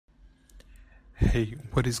Hey,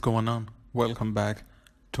 what is going on? Welcome back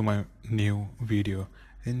to my new video.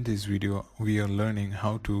 In this video, we are learning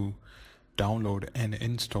how to download and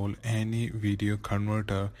install any video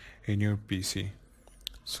converter in your PC.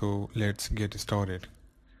 So let's get started.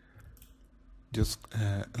 Just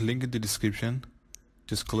link in the description.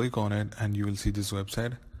 Just click on it and you will see this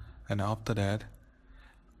website. And after that,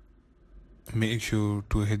 make sure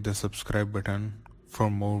to hit the subscribe button for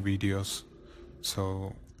more videos.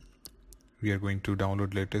 So we are going to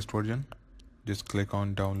download latest version. Just click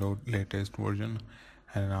on download latest version,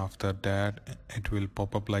 and after that it will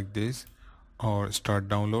pop up like this, or start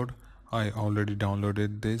download. I already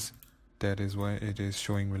downloaded this, that is why it is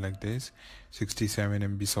showing me like this. 67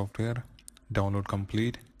 MB software, download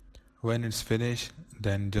complete. When it's finished,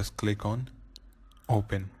 then just click on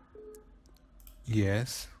open.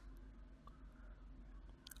 Yes,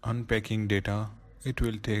 unpacking data. It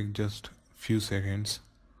will take just few seconds,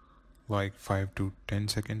 like 5 to 10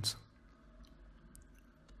 seconds,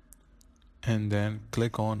 and then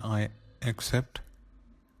click on I accept.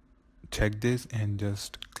 Check this and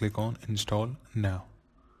just click on install now.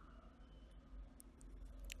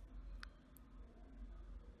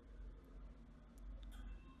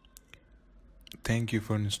 Thank you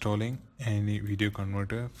for installing any video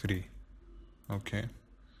converter free. Okay,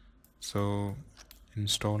 so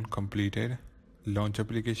install completed. Launch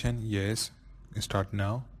application, yes. Start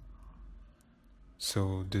now.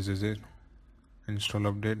 So this is it. Install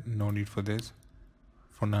update, no need for this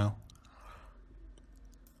for now.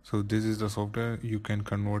 So this is the software. You can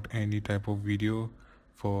convert any type of video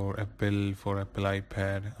for Apple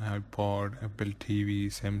iPad, iPod, Apple TV,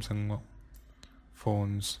 Samsung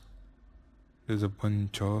phones. There's a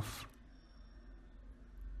bunch of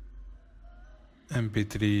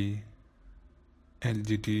MP3,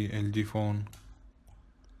 LG phone.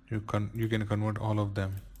 You can convert all of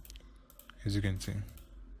them, as you can see.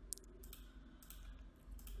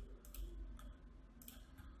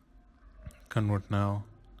 Convert now.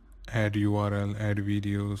 Add URL, add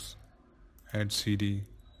videos, add CD.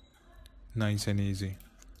 Nice and easy.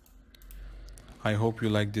 I hope you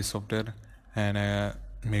like this software, and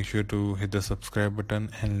make sure to hit the subscribe button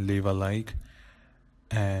and leave a like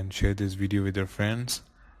and share this video with your friends,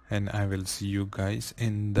 and I will see you guys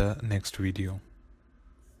in the next video.